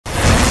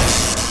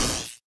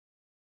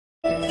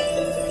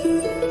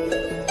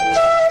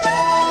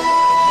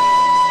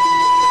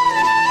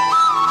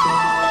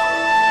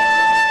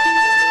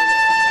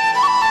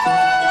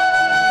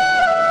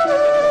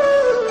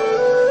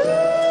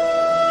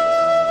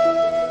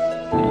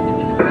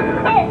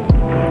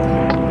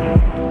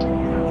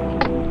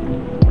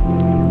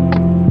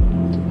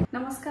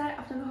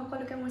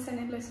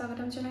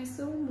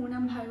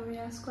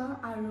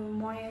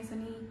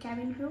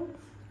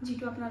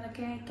যিটো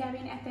আপোনালোকে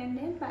cabin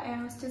attendant বা এয়াৰ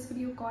হোষ্টেছ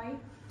বুলিও কয়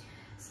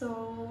সো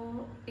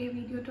এই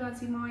ভিডিওটো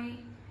আজি মই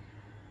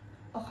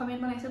অসমীয়াত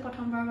বনাইছো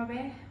প্ৰথমবাৰৰ বাবে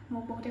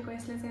মোক বহুতে কৈ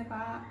আছিল যে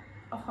বা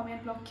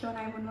অসমীয়াত ব্লগ কিয়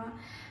নাই বনোৱা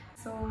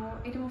সো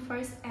এটো মোৰ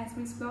ফাৰ্স্ট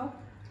এছমিছ ব্লগ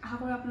আশা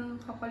কৰোঁ আপোনালোক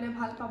সকলোৱে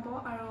ভাল পাব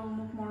আৰু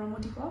মোক মৰমো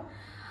দিব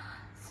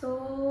সো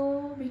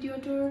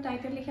ভিডিওটোৰ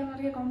টাইটেল লিখি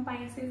আপোনালোকে গম পাই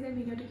আছে যে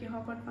ভিডিওটো কিহৰ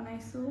ওপৰত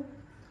বনাইছো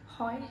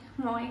হয়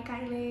মই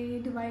কাইলৈ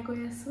ডুবাই গৈ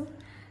আছো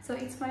so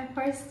it's my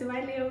first Dubai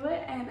লেঅভাৰ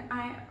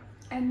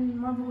and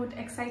more बहुत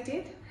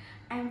excited.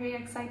 I am very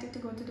excited to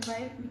go to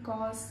Dubai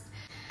because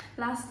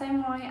last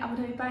time I Abu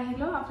Dhabi pa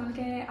ahilo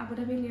apnaloke Abu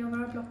Dhabi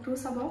layover blog to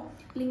sabo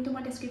link to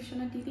my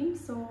description ot di dim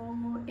so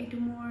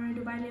etu more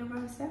Dubai layover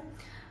hoise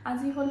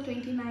aji hol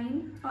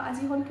 29 or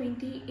aji hol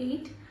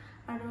 28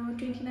 aru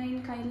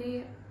 29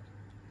 kaile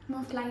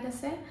mo flight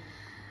ase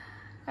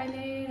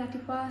kaile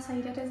ratipa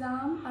 4 ta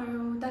jam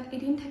aru tat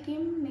edin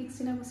thakim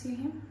next dina gusi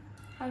ahim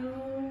aru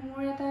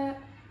mor eta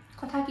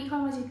কথা কি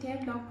হয় মই যেতিয়া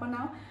blog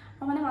বনাও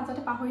মই মানে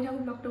মাজতে পাহৰি থাকো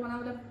ব্লগটো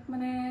বনাবলৈ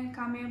মানে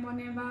কামে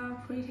বনে বা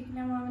ফুৰি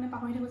থাকিলে মই মানে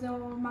পাহৰি থাকো যে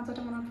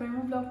মাজতে মনত পৰে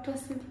মোৰ ব্লগটো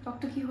আছিল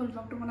ব্লগটো কি হ'ল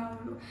ব্লগটো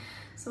বনাবলৈ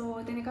সো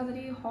তেনেকা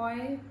যদি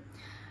হয়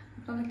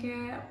আপোনালোকে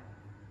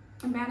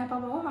বেয়া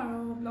নাপাব আৰু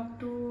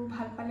ব্লগটো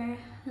ভাল পালে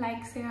লাইক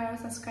শেয়াৰ আৰু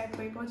সাবস্ক্ৰাইব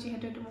কৰিব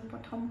যিহেতু এটো মোৰ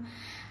প্ৰথম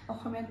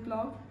অসমীয়া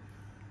ব্লগ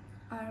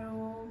আৰু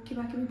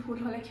কিবা কিবি ভুল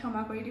হ'লে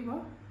ক্ষমা কৰি দিব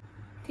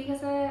ঠিক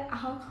আছে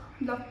আহক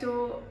ব্লগটো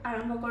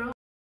আৰম্ভ কৰো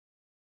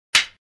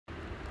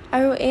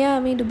আৰু এয়া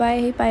আমি ডুবাই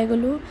আহি পাই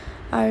গলো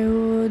আৰু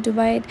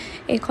ডুবাইত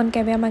এখন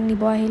কেবে আমাক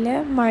নিব আহিলে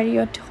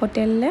মাৰিয়ট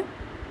হোটেললে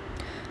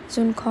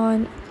যোনখন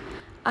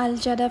আল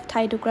জাদাফ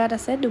ঠাই টুকুৰাত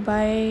আছে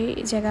ডুবাই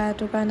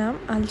জেগাটোৰ নাম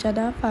আল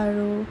জাদাফ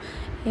আৰু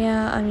এয়া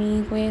আমি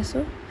গৈ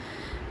আছো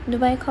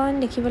ডুবাইখন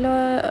দেখিবলৈ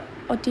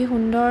অতি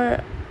সুন্দৰ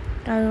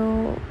আৰু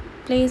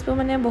প্লেচবোৰ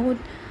মানে বহুত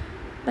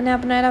মানে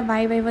আপোনাৰ এটা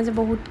ভাইব আহিব যে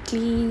বহুত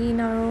ক্লিন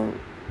আৰু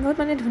বহুত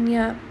মানে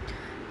ধুনীয়া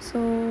সো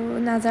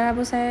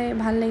নাজাৰাবোৰ চাই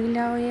ভাল লাগিলে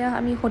আৰু এয়া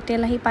আমি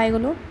হোটেল আহি পাই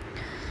গলো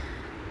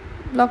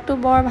ব্লগটো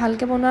বৰ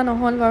ভালকে বনোৱা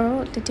নহল বাৰু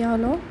তেতিয়া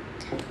হলো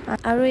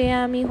আৰু এয়া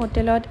আমি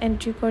হোটেলত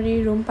এন্ট্ৰি কৰি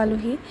ৰুম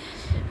পালোহি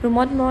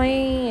ৰুমত মই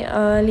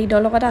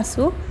লিডৰ লগত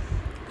আছো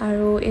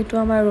আৰু এটো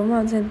আমাৰ ৰুম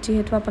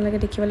যেহেতু আপোনালোকে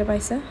দেখিবলৈ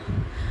পাইছে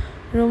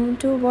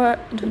ৰুমটো বৰ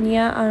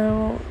ধুনীয়া আৰু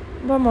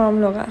বৰ মৰম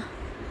লগা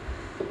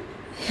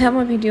এয়া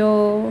মই ভিডিও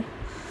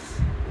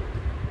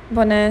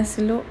বনাই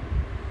আছিলো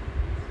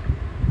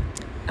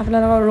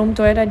আপোনালোকৰ ৰুম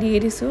টুৰ এটা দি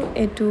দিছো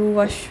এটো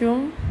ওয়াশৰুম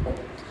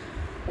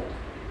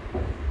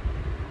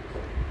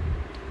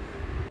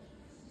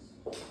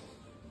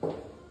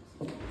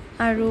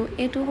আৰু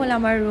এটো হল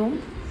আমাৰ ৰুম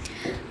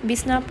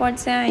বিছনাৰ ওপৰত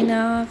যে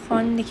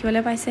আইনাখন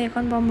দেখিবলৈ পাইছে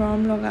এখন বৰ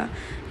মৰম লগা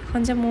এখন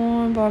যে মোৰ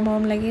বৰ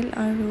মৰম লাগিল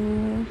আৰু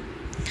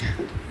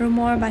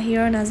ৰুমৰ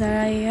বাহিৰৰ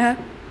নাজাৰা এয়া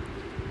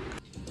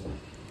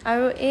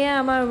আৰু এয়া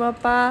আমাৰ ৰুমৰ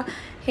পৰা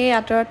সেই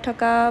আঁতৰত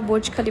থকা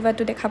বুৰ্জ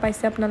খলিফাটো দেখা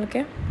পাইছে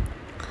আপোনালোকে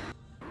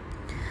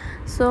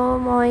সো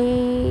মই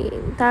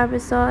তাৰ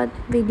পিছত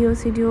ভিডিও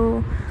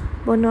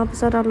বনোৱাৰ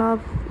পিছত অলপ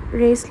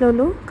ৰেষ্ট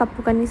ললো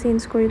কাপোৰ কানি চেঞ্জ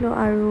কৰিলো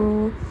আৰু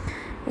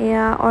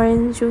এয়া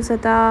অৰেঞ্জ জুচ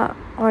এটা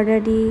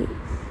অৰ্ডাৰ দি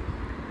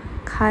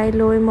খাই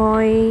লৈ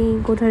মই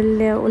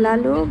গধূলিলে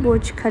ওলালো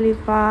বুৰ্জ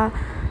খলিফা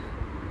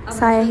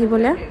চাই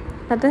আহিবলৈ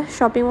তাতে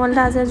শ্বপিং মল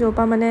এটা আছে য'ৰ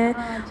পৰা মানে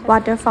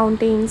ৱাটাৰ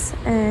ফাউণ্টেইনছ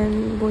এণ্ড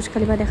বুৰ্জ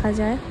খলিফা দেখা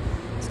যায়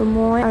সো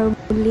মই আৰু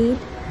বুলি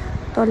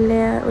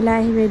তললে ওলাই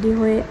আহি ৰেডি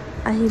হৈ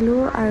আহিলো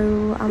আৰু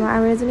আমাৰ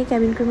আৰু এজনী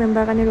কেবিন ক্ৰু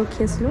মেম্বাৰ কাৰণে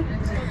ৰখি আছিলো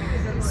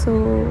সো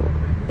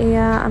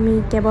এয়া আমি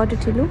কেবত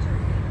উঠিলো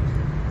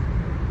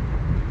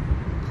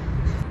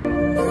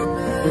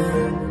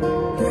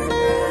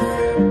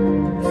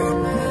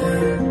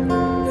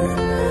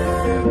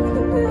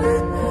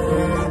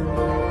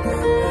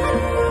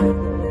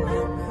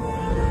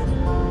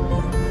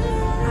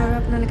আৰু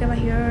আপোনালোকে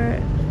বাহিৰৰ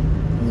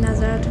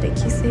নাজাৰাটো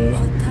দেখিছে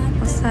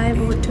সঁচাই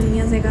বহুত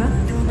ধুনীয়া জেগা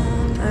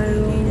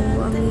আৰু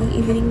আমি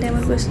ইভিনিং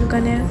টাইমত গৈছিলোঁ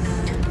কাৰণে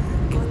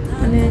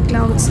মানে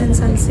clouds and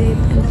sunset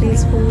and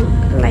প্লেচবোৰ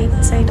light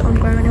site on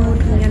কৰাৰ কাৰণে বহুত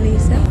ধুনীয়া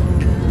লাগিছে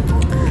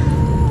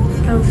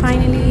আৰু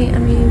ফাইনেলি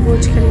আমি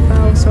বুৰ্জ খলিফা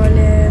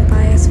ওচৰলৈ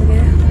পাই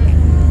আছোঁগৈ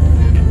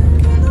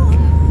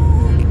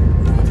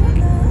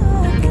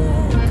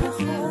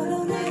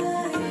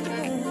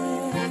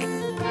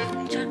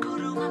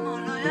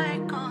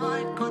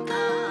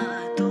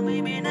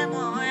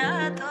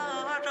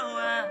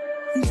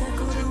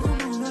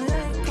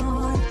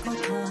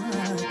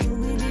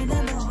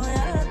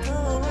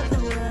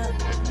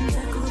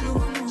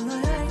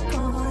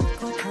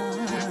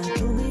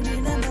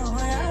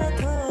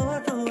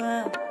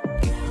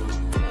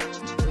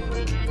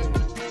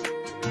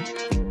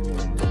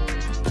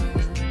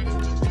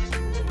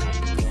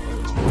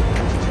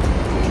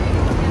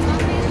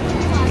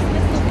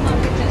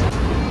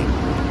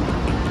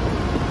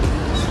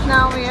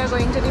Now we are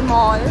going to the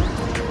mall.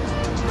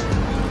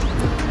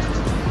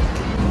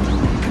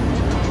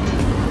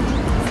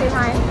 Say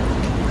hi.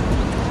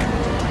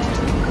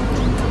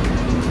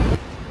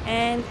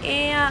 And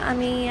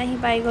আমি আহি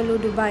পাই গলো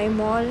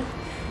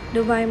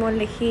দুবাই মল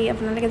দেখি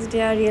আপোনালোকে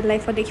যেতিয়া ৰিয়েল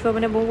লাইফত দেখিব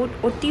মানে বহুত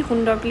অতি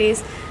সুন্দৰ প্লেচ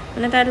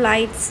মানে তাৰ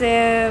লাইটছে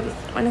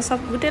মানে চব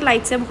গোটেই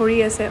লাইটছে ভৰি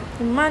আছে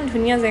ইমান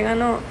ধুনীয়া জেগা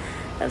ন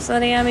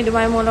তাৰপিছত আমি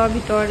ডুবাই মলৰ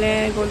ভিতৰলৈ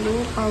গ'লোঁ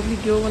আৰু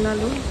ভিডিঅ'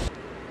 বনালোঁ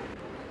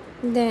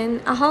দেন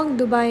আহক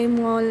ডুবাই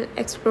মল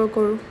এক্সপ্ল'ৰ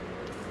কৰোঁ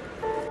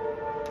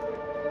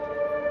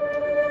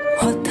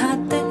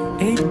হঠাতে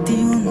এটি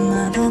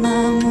উন্মাদনা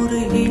মোৰ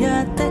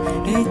হিয়াতে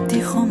এটি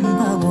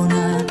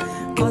সম্ভাৱনা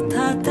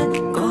কথাতে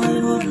কয়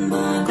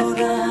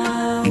উন্মাগৰা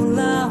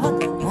উলাহত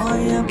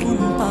মই আপোন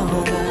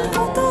পাহৰা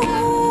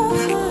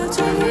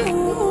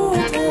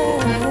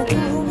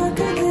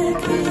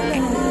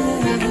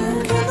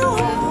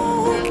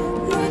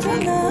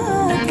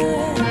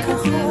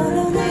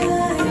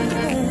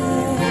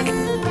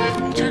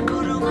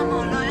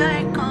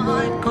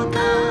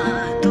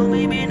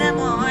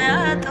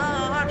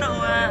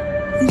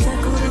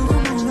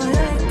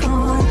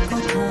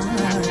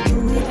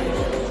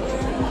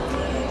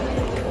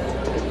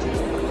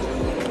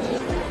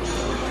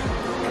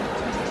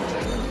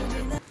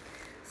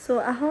So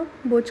ahok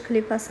Burj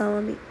Khalifa চাওঁ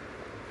আমি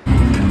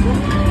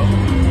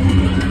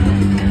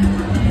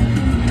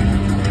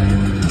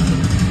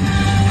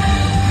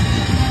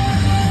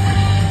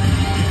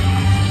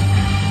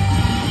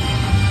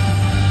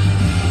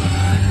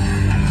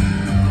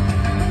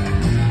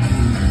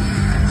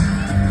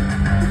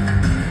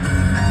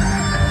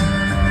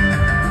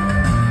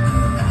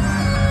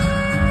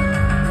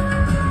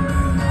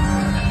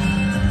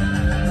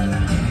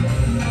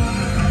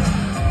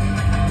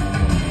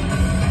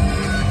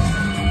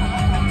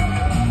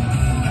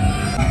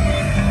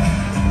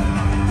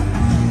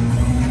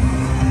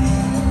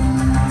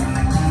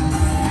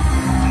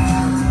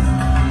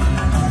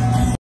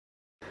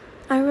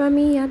আৰু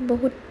আমি ইয়াত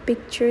বহুত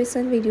পিকচাৰ্ছ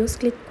এণ্ড ভিডিঅ'ছ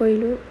ক্লিক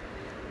কৰিলোঁ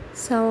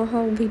চাওঁ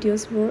আহক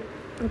ভিডিঅ'ছবোৰ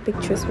আৰু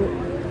পিকচাৰ্ছবোৰ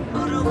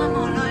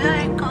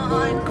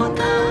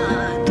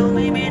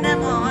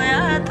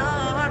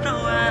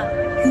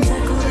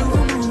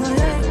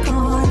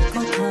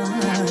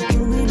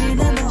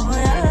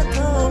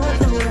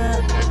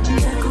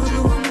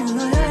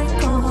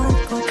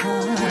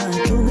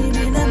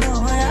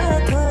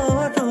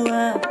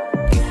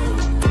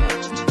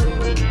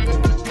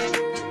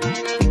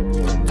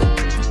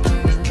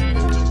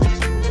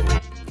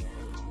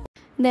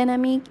দেন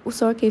আমি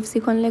ওচৰৰ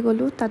KFCখনলৈ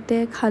গ'লোঁ তাতে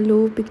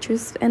খালোঁ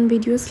পিকচাৰ্ছ এণ্ড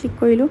ভিডিঅ'ছ ক্লিক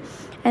কৰিলোঁ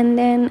এণ্ড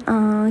দেন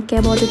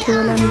কেবত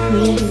উঠিবলৈ আমি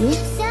ঘূৰি আহিলোঁ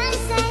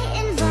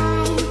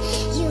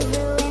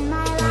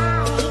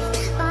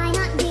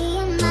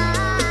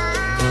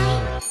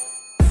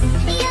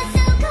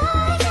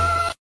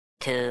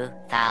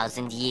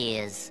 2,000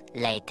 years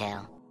later.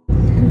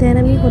 দেন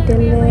আমি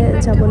হোটেললৈ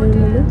যাবলৈ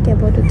ল'লোঁ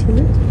কেবত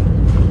উঠিলোঁ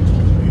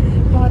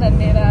বহুত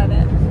আন্ধাৰা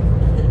আছে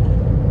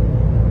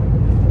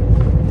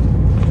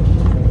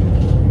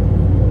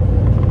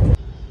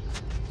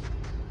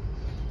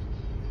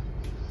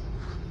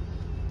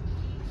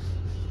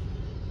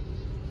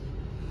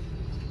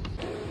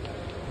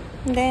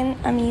দেন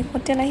আমি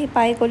হোটেল আহি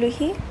পাই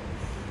গ'লোহি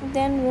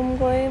দেন ৰুম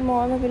গৈ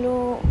মই ভাবিলোঁ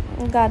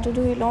গাটো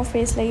ধুই লওঁ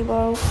ফ্ৰেছ লাগিব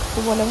আৰু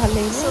শুবলৈ ভাল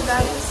লাগিব So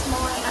guys,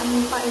 আমি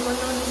পাই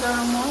গ'লোঁ নিজৰ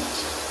ৰুমত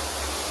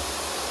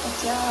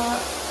এতিয়া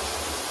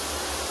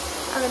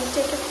I will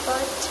take a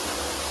bath.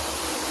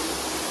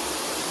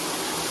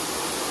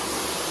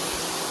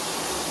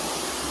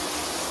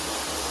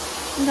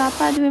 গা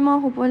পা ধুই মই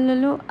শুবলৈ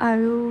ল'লোঁ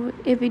আৰু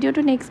এই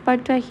ভিডিঅ'টো নেক্সট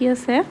পাৰ্টটো আহি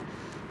আছে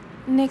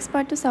নেক্সট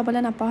পাৰ্টটো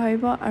চাবলৈ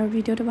নাপাহৰিব আৰু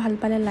ভিডিঅ'টো ভাল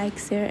পালে লাইক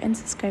শ্বেয়াৰ এণ্ড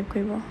ছাবস্ক্ৰাইব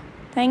কৰিব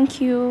থেংক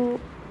ইউ